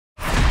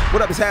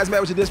What up, it's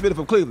HazMatt with your Dishin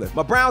from Cleveland.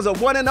 My Browns are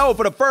 1-0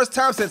 for the first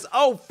time since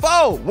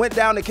 '04. Went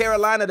down to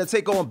Carolina to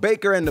take on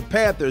Baker and the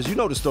Panthers. You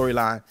know the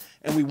storyline.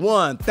 And we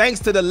won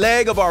thanks to the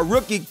leg of our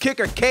rookie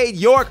kicker, Cade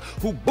York,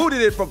 who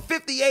booted it from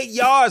 58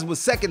 yards with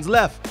seconds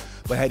left.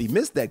 But had he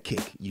missed that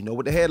kick, you know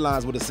what the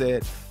headlines would have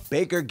said.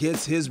 Baker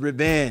gets his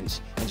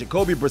revenge. And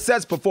Jacoby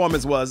Brissett's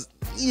performance was,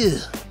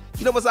 ugh.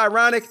 You know what's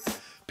ironic?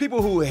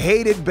 People who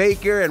hated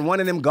Baker and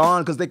wanted him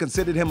gone because they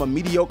considered him a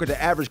mediocre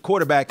to average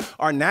quarterback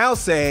are now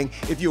saying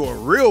if you're a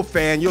real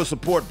fan, you'll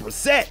support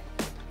Brissett,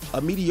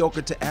 a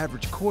mediocre to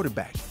average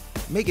quarterback.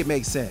 Make it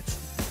make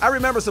sense. I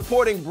remember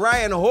supporting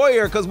Brian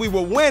Hoyer because we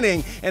were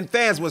winning and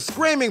fans were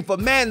screaming for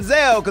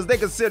Manziel because they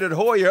considered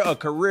Hoyer a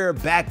career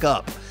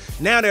backup.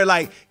 Now they're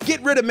like,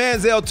 get rid of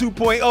Manziel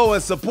 2.0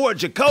 and support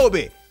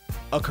Jacoby,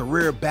 a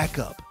career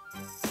backup.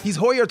 He's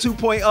Hoyer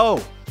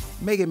 2.0.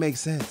 Make it make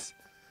sense.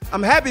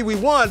 I'm happy we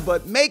won,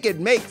 but make it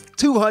make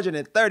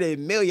 $230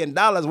 million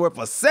worth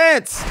of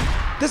sense.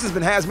 This has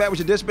been HazMatt with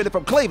your Dishin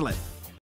from Cleveland.